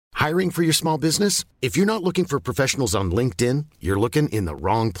Hiring for your small business? If you're not looking for professionals on LinkedIn, you're looking in the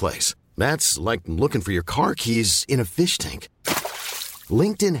wrong place. That's like looking for your car keys in a fish tank.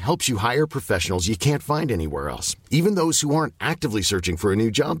 LinkedIn helps you hire professionals you can't find anywhere else, even those who aren't actively searching for a new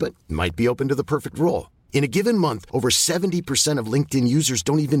job but might be open to the perfect role. In a given month, over 70% of LinkedIn users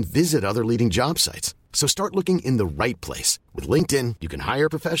don't even visit other leading job sites. So start looking in the right place. With LinkedIn, you can hire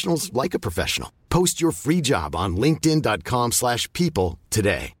professionals like a professional. Post your free job on linkedin.com/people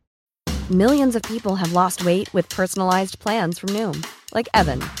today. Millions of people have lost weight with personalized plans from Noom. Like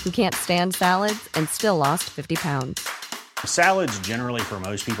Evan, who can't stand salads and still lost 50 pounds. Salads generally for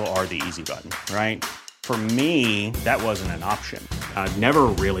most people are the easy button, right? For me, that wasn't an option. I never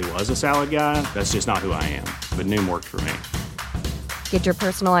really was a salad guy. That's just not who I am. But Noom worked for me. Get your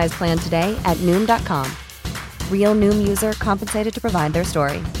personalized plan today at Noom.com. Real Noom user compensated to provide their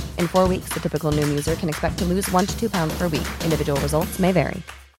story. In 4 weeks, the typical Noom user can expect to lose 1 to 2 pounds per week. Individual results may vary.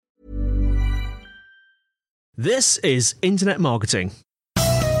 This is Internet Marketing.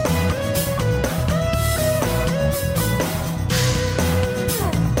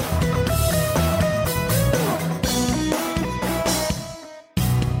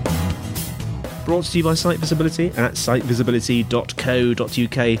 Brought to you by Site Visibility at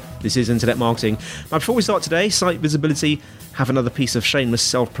sitevisibility.co.uk. This is Internet Marketing. Now, before we start today, Site Visibility have another piece of shameless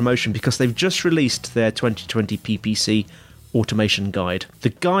self-promotion because they've just released their 2020 PPC automation guide. The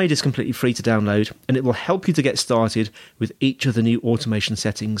guide is completely free to download and it will help you to get started with each of the new automation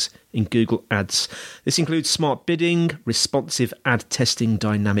settings in Google Ads. This includes smart bidding, responsive ad testing,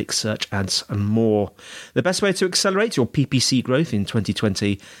 dynamic search ads and more. The best way to accelerate your PPC growth in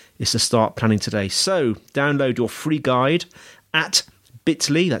 2020 is to start planning today. So download your free guide at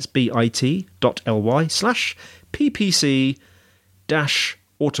bit.ly, that's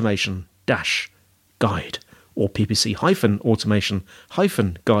bit.ly/ppc-automation-guide. Or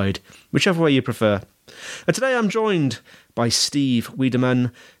PPC-automation-guide, whichever way you prefer. And today I'm joined by Steve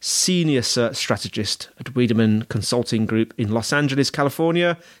Wiideman, Senior Search Strategist at Wiideman Consulting Group in Los Angeles,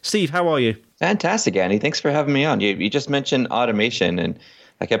 California. Steve, how are you? Fantastic, Andy. Thanks for having me on. You just mentioned automation, and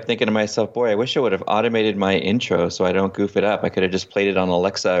I kept thinking to myself, boy, I wish I would have automated my intro so I don't goof it up. I could have just played it on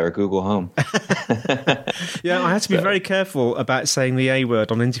Alexa or Google Home. Yeah, I had to be very careful about saying the A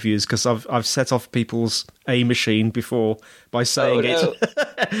word on interviews because I've set off people's A machine before by saying it.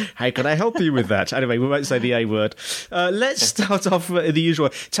 How can I help you with that? Anyway, we won't say the A word. Let's start off with the usual.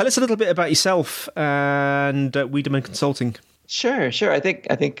 Tell us a little bit about yourself and Wiideman Consulting. Sure. I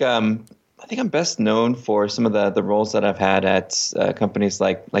think I'm best known for some of the roles that I've had at companies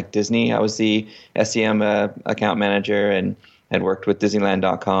like Disney. I was the SEM account manager and had worked with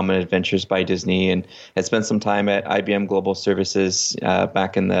Disneyland.com and Adventures by Disney, and had spent some time at IBM Global Services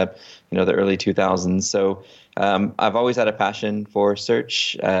back in the early 2000s. So I've always had a passion for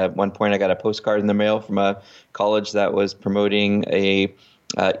search. At one point, I got a postcard in the mail from a college that was promoting a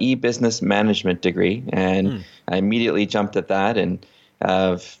e-business management degree, and I immediately jumped at that and.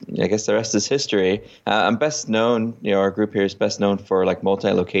 I guess the rest is history. I'm best known, our group here is best known for like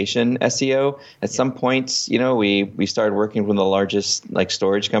multi-location SEO. At some points, we started working with one of the largest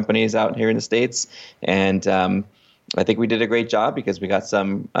storage companies out here in the States. And I think we did a great job because we got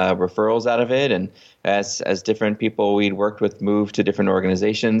some referrals out of it. And as different people we'd worked with moved to different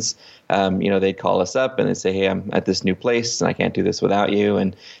organizations, they'd call us up and they'd say, hey, I'm at this new place and I can't do this without you.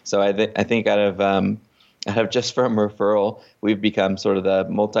 And so I think out of just from referral, we've become sort of the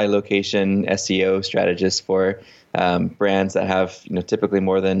multi-location SEO strategist for brands that have typically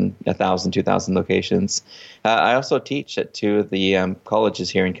more than 1,000, 2,000 locations. I also teach at two of the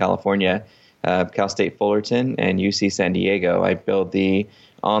colleges here in California, Cal State Fullerton and UC San Diego. I build the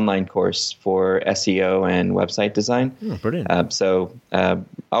online course for SEO and website design. Oh, brilliant. So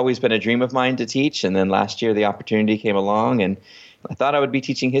always been a dream of mine to teach. And then last year the opportunity came along and I thought I would be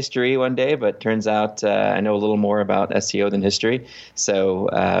teaching history one day, but turns out I know a little more about SEO than history. So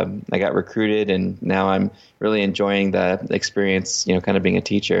I got recruited, and now I'm really enjoying the experience, kind of being a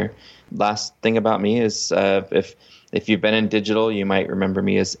teacher. Last thing about me is if you've been in digital, you might remember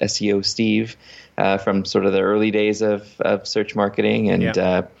me as SEO Steve from sort of the early days of search marketing. And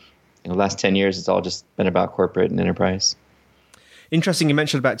the last 10 years, it's all just been about corporate and enterprise. Interesting you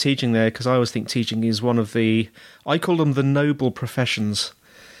mentioned about teaching there, because I always think teaching is one of I call them the noble professions,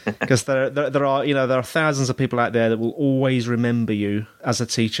 because there are thousands of people out there that will always remember you as a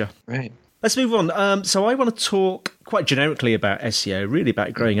teacher. Right. Let's move on. So I want to talk quite generically about SEO, really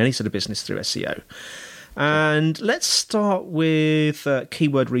about growing any sort of business through SEO. And let's start with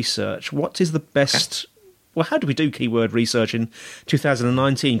keyword research. What is the best well, how do we do keyword research in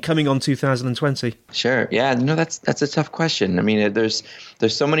 2019, coming on 2020? Sure. Yeah. That's a tough question. I mean, there's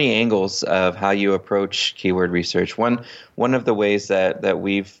so many angles of how you approach keyword research. One of the ways that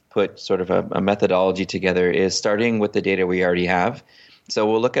we've put sort of a methodology together is starting with the data we already have. So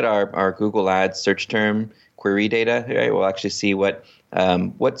we'll look at our Google Ads search term query data. Right? We'll actually see what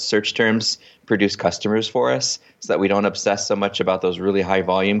search terms produce customers for us, so that we don't obsess so much about those really high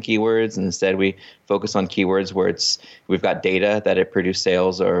volume keywords, and instead we focus on keywords where we've got data that it produced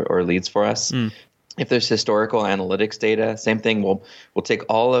sales or leads for us. If there's historical analytics data, same thing. We'll take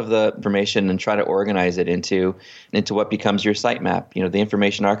all of the information and try to organize it into what becomes your sitemap. The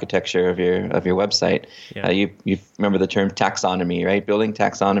information architecture of your website. Yeah. You remember the term taxonomy, right? Building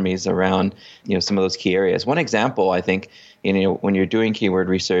taxonomies around some of those key areas. One example, I think, when you're doing keyword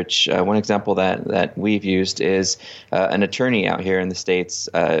research, one example that we've used is an attorney out here in the States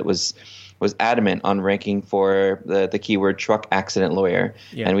was adamant on ranking for the keyword truck accident lawyer.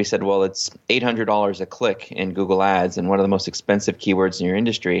 Yeah. And we said, well, it's $800 a click in Google Ads and one of the most expensive keywords in your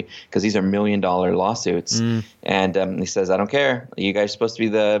industry because these are $1 million lawsuits. And he says, I don't care. You guys are supposed to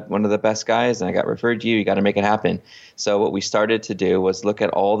be one of the best guys, and I got referred to you. You got to make it happen. So what we started to do was look at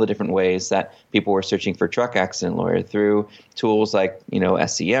all the different ways that people were searching for truck accident lawyer through tools like,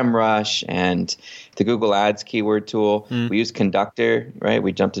 SEMrush and the Google Ads keyword tool. We used Conductor, right?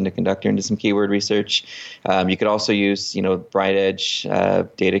 We jumped into Conductor into some keyword research. You could also use, BrightEdge,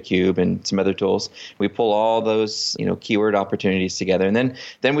 DataCube, and some other tools. We pull all those, keyword opportunities together, and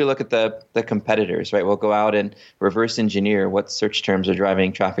then we look at the competitors, right? We'll go out and reverse engineer what search terms are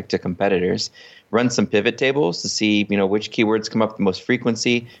driving traffic to competitors. Run some pivot tables to see, which keywords come up the most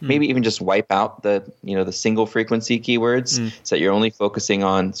frequency. Maybe even just wipe out the single frequency keywords so that you're only focusing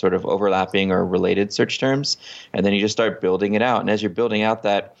on sort of overlapping or related search terms. And then you just start building it out. And as you're building out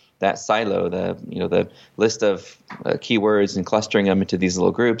that silo, the list of keywords and clustering them into these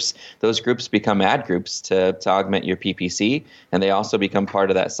little groups, those groups become ad groups to augment your PPC, and they also become part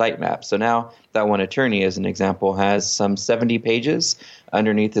of that sitemap. So now that one attorney, as an example, has some 70 pages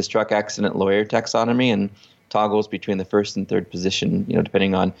underneath his truck accident lawyer taxonomy and toggles between the first and third position,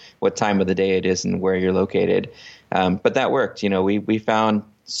 depending on what time of the day it is and where you're located. But that worked. We found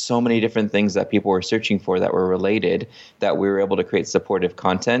so many different things that people were searching for that were related, that we were able to create supportive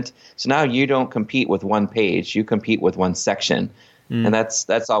content. So now you don't compete with one page, you compete with one section. And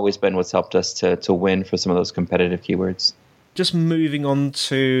that's always been what's helped us to win for some of those competitive keywords. Just moving on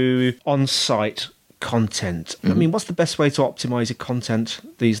to on-site content. I mean, what's the best way to optimize your content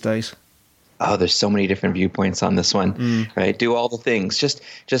these days? Oh, there's so many different viewpoints on this one, right? Do all the things. Just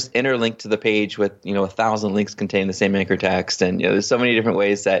interlink to the page with 1,000 links contain the same anchor text, and there's so many different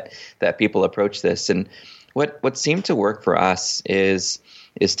ways that people approach this. And what seemed to work for us is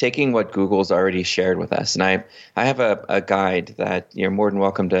taking what Google's already shared with us. And I have a guide that you're more than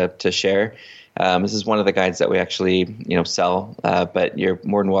welcome to share. This is one of the guides that we actually sell, but you're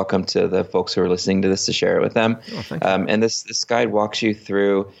more than welcome to the folks who are listening to this to share it with them. Oh, thank you. And this guide walks you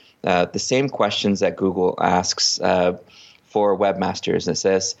through the same questions that Google asks for webmasters. And it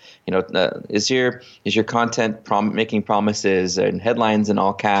says, is your content making promises and headlines in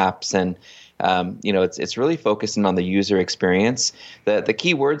all caps? And it's really focusing on the user experience. The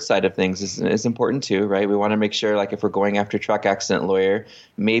keyword side of things is important too, right? We want to make sure, like if we're going after truck accident lawyer,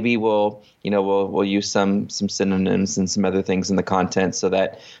 maybe we'll use some synonyms and some other things in the content so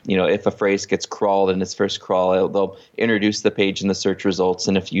that, if a phrase gets crawled in its first crawl, they'll introduce the page in the search results.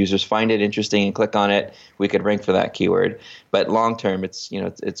 And if users find it interesting and click on it, we could rank for that keyword. But long term,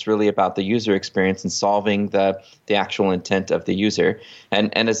 it's really about the user experience and solving the actual intent of the user.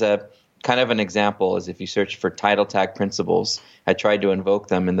 And as a kind of an example is if you search for title tag principles, I tried to invoke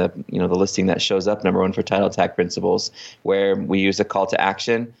them in the listing that shows up number one for title tag principles, where we use a call to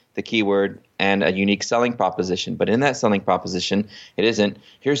action, the keyword, and a unique selling proposition. But in that selling proposition, it isn't,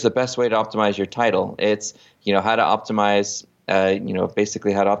 here's the best way to optimize your title. It's, how to optimize,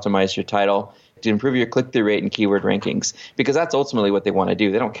 basically how to optimize your title to improve your click-through rate and keyword rankings, because that's ultimately what they want to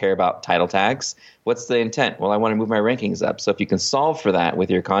do. They don't care about title tags. What's the intent? Well, I want to move my rankings up. So if you can solve for that with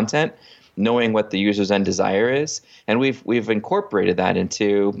your content, knowing what the user's end desire is, and we've incorporated that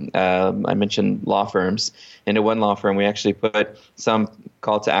into, I mentioned law firms. Into one law firm, we actually put some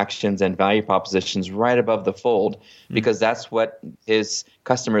call to actions and value propositions right above the fold, because that's what his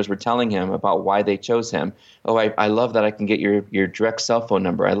customers were telling him about why they chose him. Oh, I love that I can get your direct cell phone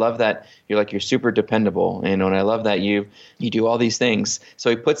number. I love that you're super dependable, and I love that you do all these things. So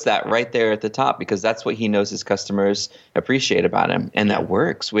he puts that right there at the top because that's what he knows his customers appreciate about him, and that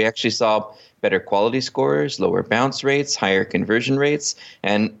works. We actually saw better quality scores, lower bounce rates, higher conversion rates,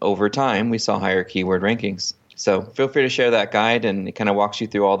 and over time we saw higher keyword rankings. So feel free to share that guide, and it kind of walks you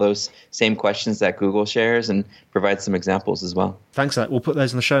through all those same questions that Google shares and provides some examples as well. Thanks for that. We'll put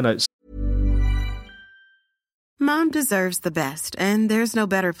those in the show notes. Mom deserves the best, and there's no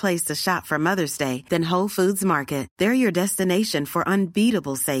better place to shop for Mother's Day than Whole Foods Market. They're your destination for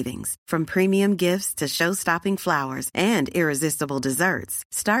unbeatable savings, from premium gifts to show-stopping flowers and irresistible desserts.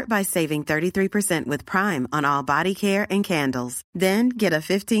 Start by saving 33% with Prime on all body care and candles. Then get a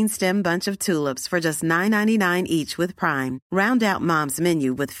 15-stem bunch of tulips for just $9.99 each with Prime. Round out Mom's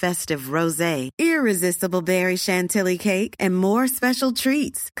menu with festive rosé, irresistible berry chantilly cake, and more special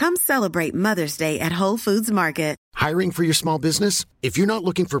treats. Come celebrate Mother's Day at Whole Foods Market. Hiring for your small business? If you're not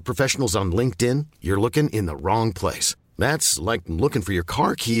looking for professionals on LinkedIn, you're looking in the wrong place. That's like looking for your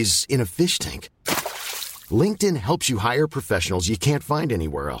car keys in a fish tank. LinkedIn helps you hire professionals you can't find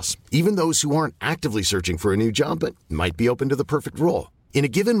anywhere else, even those who aren't actively searching for a new job but might be open to the perfect role. In a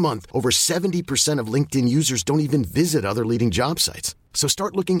given month, over 70% of LinkedIn users don't even visit other leading job sites. So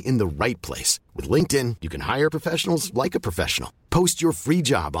start looking in the right place. With LinkedIn, you can hire professionals like a professional. Post your free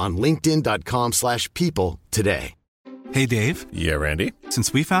job on linkedin.com/people today. Hey, Dave. Yeah, Randy.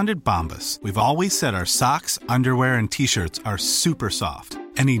 Since we founded Bombas, we've always said our socks, underwear, and T-shirts are super soft.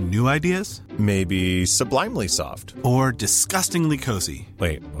 Any new ideas? Maybe sublimely soft. Or disgustingly cozy.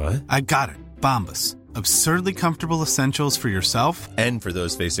 Wait, what? I got it. Bombas. Absurdly comfortable essentials for yourself and for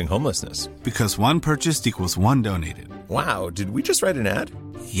those facing homelessness. Because one purchased equals one donated. Wow, did we just write an ad?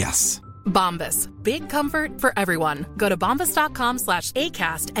 Yes. Bombas. Big comfort for everyone. Go to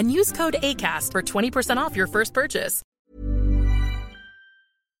bombas.com/ACAST and use code ACAST for 20% off your first purchase.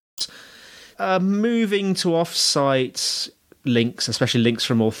 Moving to off-site links, especially links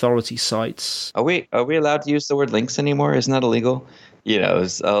from authority sites. Are we allowed to use the word links anymore? Isn't that illegal?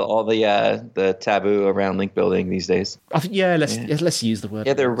 It's all the taboo around link building these days. Let's use the word.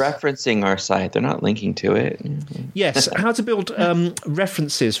 Yeah, they're referencing our site. They're not linking to it. Yes, how to build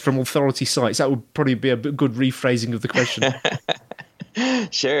references from authority sites. That would probably be a good rephrasing of the question.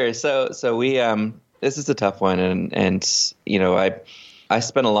 Sure. So we this is a tough one, and I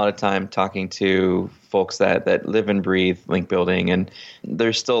spent a lot of time talking to folks that live and breathe link building, and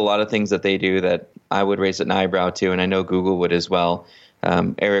there's still a lot of things that they do that I would raise an eyebrow to, and I know Google would as well.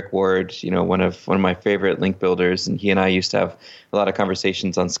 Eric Ward, one of my favorite link builders, and he and I used to have a lot of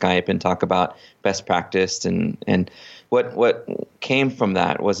conversations on Skype and talk about best practice, and what came from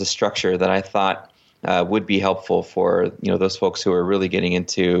that was a structure that I thought would be helpful for those folks who are really getting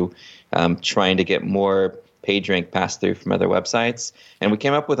into trying to get more page rank pass through from other websites. And we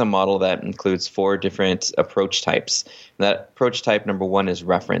came up with a model that includes 4 different approach types. And that approach type number 1 is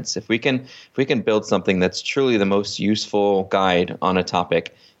reference. If we can build something that's truly the most useful guide on a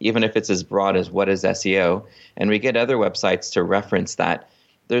topic, even if it's as broad as what is SEO, and we get other websites to reference that,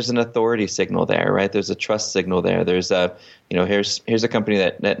 there's an authority signal there, right? There's a trust signal there. There's a, here's a company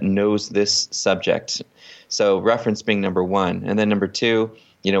that knows this subject. So reference being number 1. And then number 2,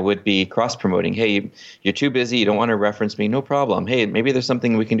 would be cross-promoting. Hey, you're too busy. You don't want to reference me. No problem. Hey, maybe there's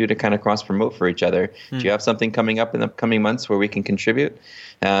something we can do to kind of cross-promote for each other. Do you have something coming up in the coming months where we can contribute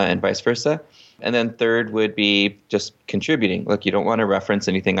and vice versa? And then third would be just contributing. Look, you don't want to reference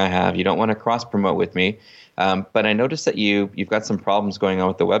anything I have. You don't want to cross-promote with me. But I noticed that you've got some problems going on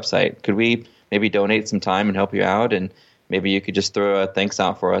with the website. Could we maybe donate some time and help you out? And maybe you could just throw a thanks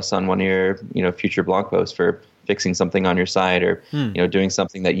out for us on one of your future blog posts for fixing something on your site, or doing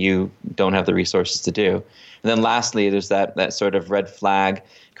something that you don't have the resources to do. And then lastly, there's that sort of red flag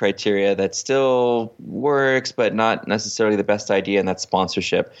criteria that still works, but not necessarily the best idea, and that's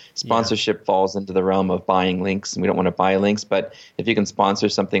sponsorship. Sponsorship falls into the realm of buying links, and we don't want to buy links, but if you can sponsor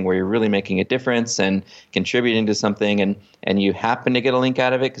something where you're really making a difference and contributing to something, and you happen to get a link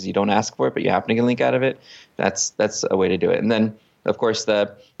out of it because you don't ask for it, but you happen to get a link out of it, that's a way to do it. And then of course,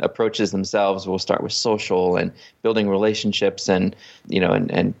 the approaches themselves will start with social and building relationships, and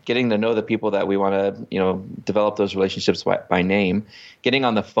and getting to know the people that we want to develop those relationships by name. Getting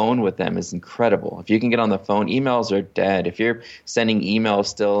on the phone with them is incredible. If you can get on the phone, emails are dead. If you're sending emails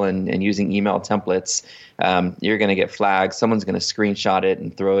still and using email templates, you're going to get flagged. Someone's going to screenshot it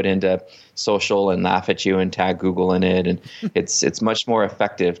and throw it into social and laugh at you and tag Google in it. And it's much more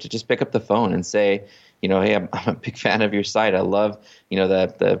effective to just pick up the phone and say, hey, I'm a big fan of your site. I love,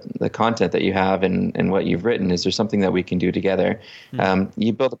 the content that you have and what you've written. Is there something that we can do together?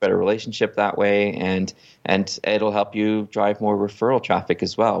 You build a better relationship that way, and it'll help you drive more referral traffic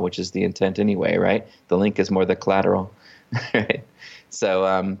as well, which is the intent anyway, right? The link is more the collateral, right?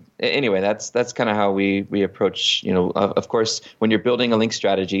 So anyway, that's kind of how we approach, of course, when you're building a link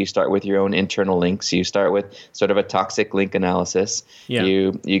strategy, you start with your own internal links. You start with sort of a toxic link analysis. Yeah.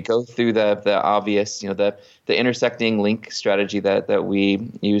 You go through the obvious, the intersecting link strategy that we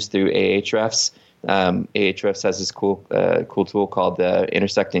use through Ahrefs. Ahrefs has this cool tool called the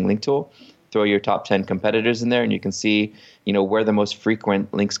intersecting link tool. Throw your top 10 competitors in there, and you can see, where the most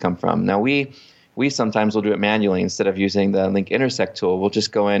frequent links come from. Now, we sometimes will do it manually instead of using the link intersect tool. We'll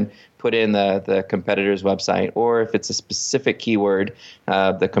just go in, put in the competitor's website, or if it's a specific keyword,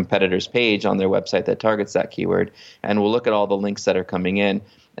 the competitor's page on their website that targets that keyword, and we'll look at all the links that are coming in.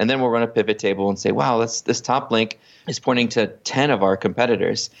 And then we'll run a pivot table and say, wow, this top link is pointing to 10 of our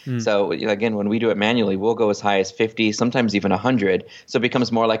competitors. So again, when we do it manually, we'll go as high as 50, sometimes even 100. So it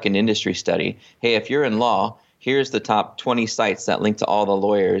becomes more like an industry study. Hey, if you're in law, here's the top 20 sites that link to all the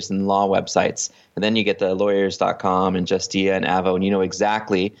lawyers and law websites. And then you get the lawyers.com and Justia and Avo, and you know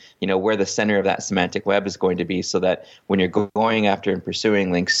exactly, where the center of that semantic web is going to be, so that when you're going after and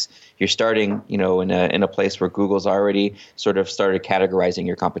pursuing links, you're starting, in a place where Google's already sort of started categorizing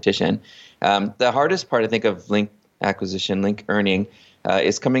your competition. The hardest part, I think, of link acquisition, link earning,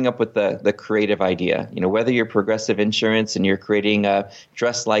 is coming up with the creative idea. Whether you're Progressive Insurance and you're creating a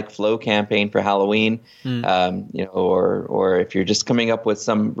Dress Like Flow campaign for Halloween, or if you're just coming up with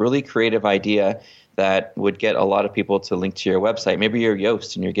some really creative idea that would get a lot of people to link to your website. Maybe you're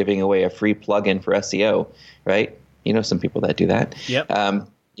Yoast and you're giving away a free plugin for SEO, right? Some people that do that. Yep.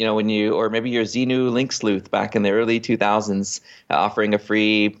 Or maybe you're Xenu Link Sleuth back in the early 2000s, offering a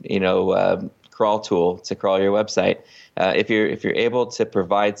free, crawl tool to crawl your website. If you're able to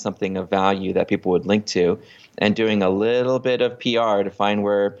provide something of value that people would link to, and doing a little bit of PR to find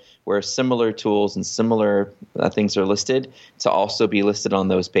where similar tools and similar things are listed, to also be listed on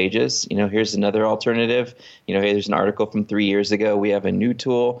those pages. Here's another alternative. Hey, there's an article from 3 years ago. We have a new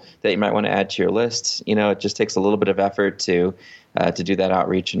tool that you might want to add to your list. It just takes a little bit of effort to do that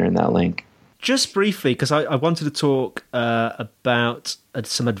outreach and earn that link. Just briefly, because I wanted to talk about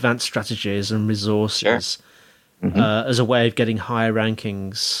some advanced strategies and resources as a way of getting higher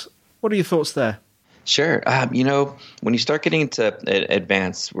rankings. What are your thoughts there? Sure. When you start getting into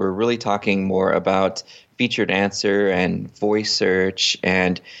advanced, we're really talking more about featured answer and voice search,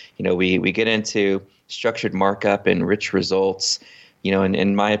 and we get into structured markup and rich results.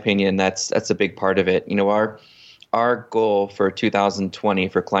 In my opinion, that's a big part of it. Our goal for 2020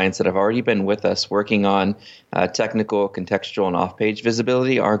 for clients that have already been with us working on technical, contextual, and off-page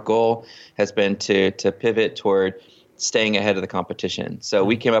visibility, our goal has been to pivot toward staying ahead of the competition. So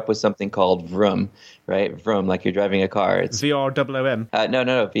we came up with something called Vroom, right? Vroom, like you're driving a car. It's VRMM?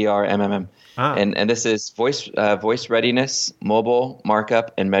 No, VRMMM. And this is voice readiness, mobile,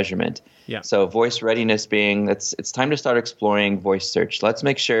 markup, and measurement. Yeah. So voice readiness being, it's time to start exploring voice search. Let's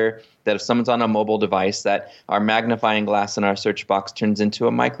make sure that if someone's on a mobile device, that our magnifying glass in our search box turns into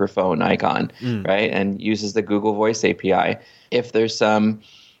a microphone icon, right? And uses the Google Voice API. If there's some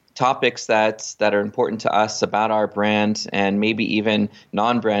topics that are important to us about our brand, and maybe even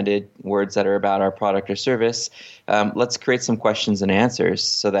non-branded words that are about our product or service, let's create some questions and answers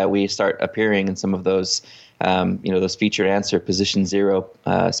so that we start appearing in some of those those featured answer position 0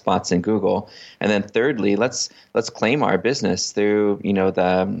 spots in Google. And then thirdly, let's claim our business through we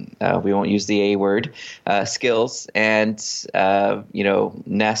won't use the A word, skills, and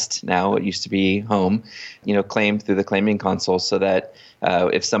Nest, now it used to be home, claim through the claiming console, so that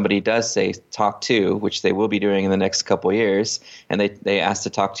if somebody does say talk to, which they will be doing in the next couple of years, and they ask to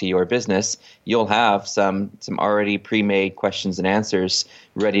talk to your business, you'll have some already pre-made questions and answers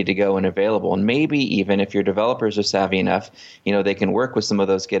ready to go and available. And maybe even if your developers are savvy enough, they can work with some of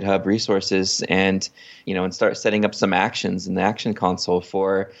those GitHub resources and start setting up some actions in the action console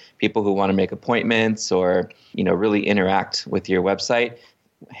for people who want to make appointments or really interact with your website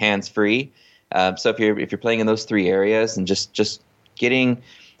hands-free. So if you're playing in those three areas and just getting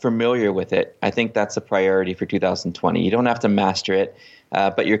familiar with it, I think that's a priority for 2020. You don't have to master it,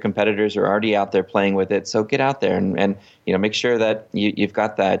 but your competitors are already out there playing with it. So get out there and make sure that you've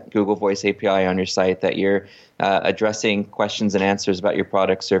got that Google Voice API on your site, that you're addressing questions and answers about your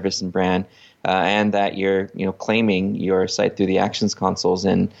product, service, and brand, and that you're claiming your site through the Actions consoles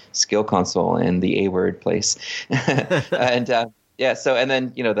and Skill console and the A word place. And Yeah. So, and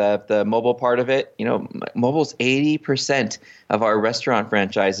then, the mobile part of it, mobile's 80% of our restaurant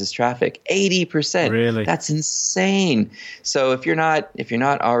franchise's traffic. 80%. Really? That's insane. So if you're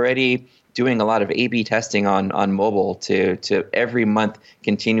not already doing a lot of A/B testing on mobile to every month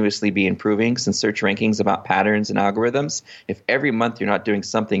continuously be improving, since search rankings about patterns and algorithms, if every month you're not doing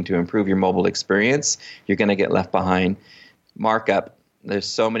something to improve your mobile experience, you're going to get left behind. Markup. There's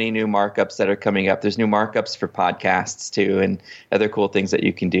so many new markups that are coming up. There's new markups for podcasts too, and other cool things that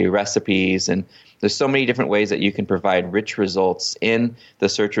you can do, recipes, and there's so many different ways that you can provide rich results in the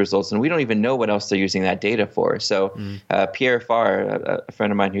search results, and we don't even know what else they're using that data for. So Pierre Farr, a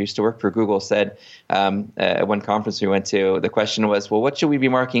friend of mine who used to work for Google, said at one conference we went to, the question was, well, what should we be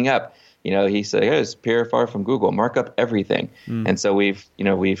marking up? He said, it's Pierre Farr from Google, mark up everything. And so we've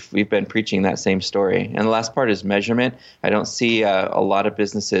been preaching that same story. And the last part is measurement. I don't see a lot of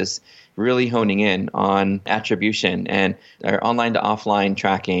businesses really honing in on attribution and our online to offline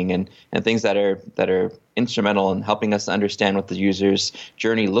tracking and things that are instrumental in helping us understand what the user's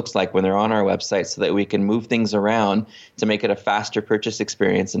journey looks like when they're on our website, so that we can move things around to make it a faster purchase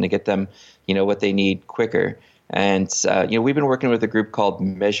experience and to get them, what they need quicker. And, we've been working with a group called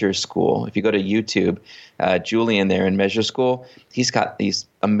Measure School. If you go to YouTube, Julian there in Measure School, he's got these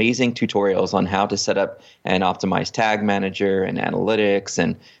amazing tutorials on how to set up and optimize Tag Manager and analytics,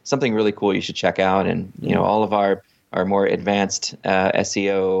 and something really cool you should check out. And, all of our more advanced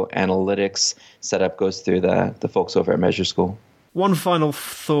SEO analytics setup goes through the folks over at Measure School. One final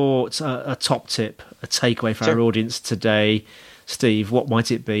thought, a top tip, a takeaway for our audience today. Steve, what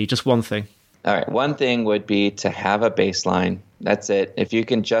might it be? Just one thing. All right. One thing would be to have a baseline. That's it. If you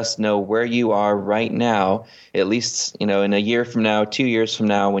can just know where you are right now, at least, in a year from now, 2 years from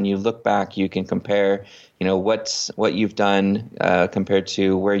now, when you look back, you can compare, what you've done compared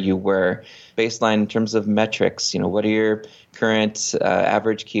to where you were. Baseline in terms of metrics, what are your current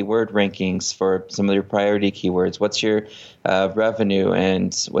average keyword rankings for some of your priority keywords? What's your revenue,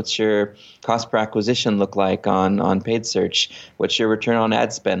 and what's your cost per acquisition look like on paid search? What's your return on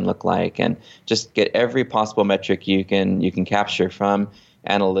ad spend look like? And just get every possible metric you can capture from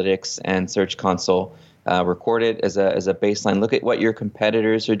analytics and Search Console. Record it as a baseline. Look at what your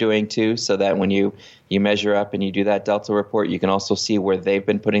competitors are doing too, so that when you measure up and you do that Delta report, you can also see where they've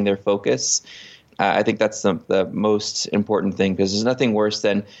been putting their focus. I think that's the most important thing, because there's nothing worse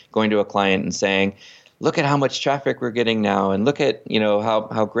than going to a client and saying, look at how much traffic we're getting now, and look at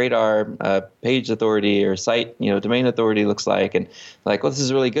how great our page authority or site domain authority looks like, and like, well, this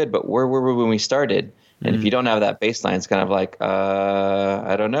is really good, but where were we when we started? And if you don't have that baseline, it's kind of like,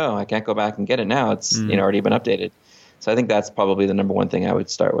 I don't know. I can't go back and get it now. It's already been updated. So I think that's probably the number one thing I would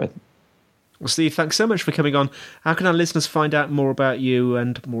start with. Well, Steve, thanks so much for coming on. How can our listeners find out more about you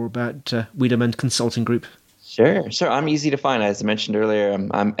and more about Wiideman Consulting Group? Sure. I'm easy to find. As I mentioned earlier,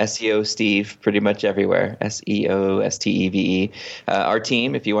 I'm SEO Steve pretty much everywhere. SEO STEVE. Our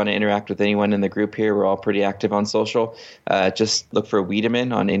team, if you want to interact with anyone in the group here, we're all pretty active on social. Just look for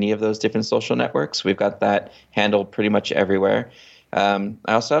Wiideman on any of those different social networks. We've got that handled pretty much everywhere. I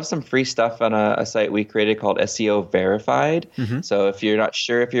also have some free stuff on a site we created called SEO Verified. So if you're not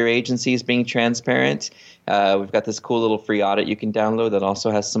sure if your agency is being transparent, we've got this cool little free audit you can download that also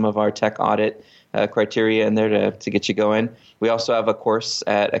has some of our tech audit criteria in there to get you going. We also have a course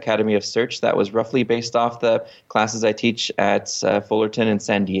at Academy of Search that was roughly based off the classes I teach at Fullerton and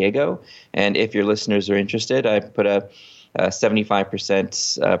San Diego. And if your listeners are interested, I put a 75%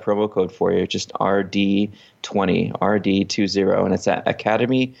 promo code for you, just RD20, RD20, and it's at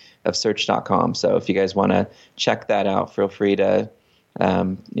academyofsearch.com. So if you guys want to check that out, feel free to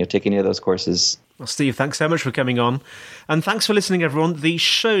take any of those courses. Well, Steve, thanks so much for coming on. And thanks for listening, everyone. The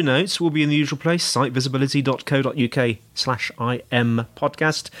show notes will be in the usual place, sitevisibility.co.uk/IM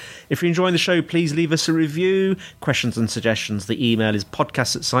podcast. If you're enjoying the show, please leave us a review. Questions and suggestions, the email is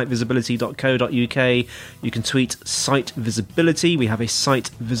podcast@sitevisibility.co.uk. You can tweet Site Visibility. We have a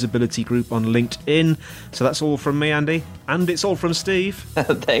Site Visibility group on LinkedIn. So that's all from me, Andy. And it's all from Steve.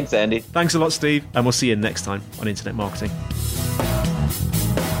 Thanks, Andy. Thanks a lot, Steve. And we'll see you next time on Internet Marketing.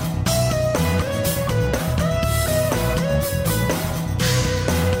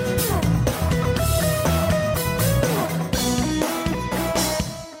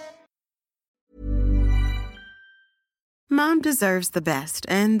 Mom deserves the best,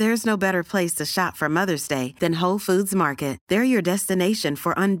 and there's no better place to shop for Mother's Day than Whole Foods Market. They're your destination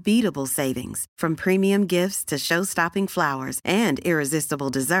for unbeatable savings, from premium gifts to show-stopping flowers and irresistible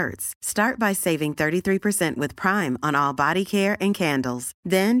desserts. Start by saving 33% with Prime on all body care and candles.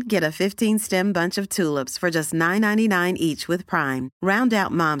 Then get a 15-stem bunch of tulips for just $9.99 each with Prime. Round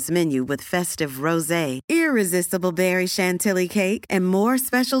out Mom's menu with festive rosé, irresistible berry chantilly cake, and more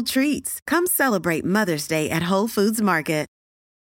special treats. Come celebrate Mother's Day at Whole Foods Market.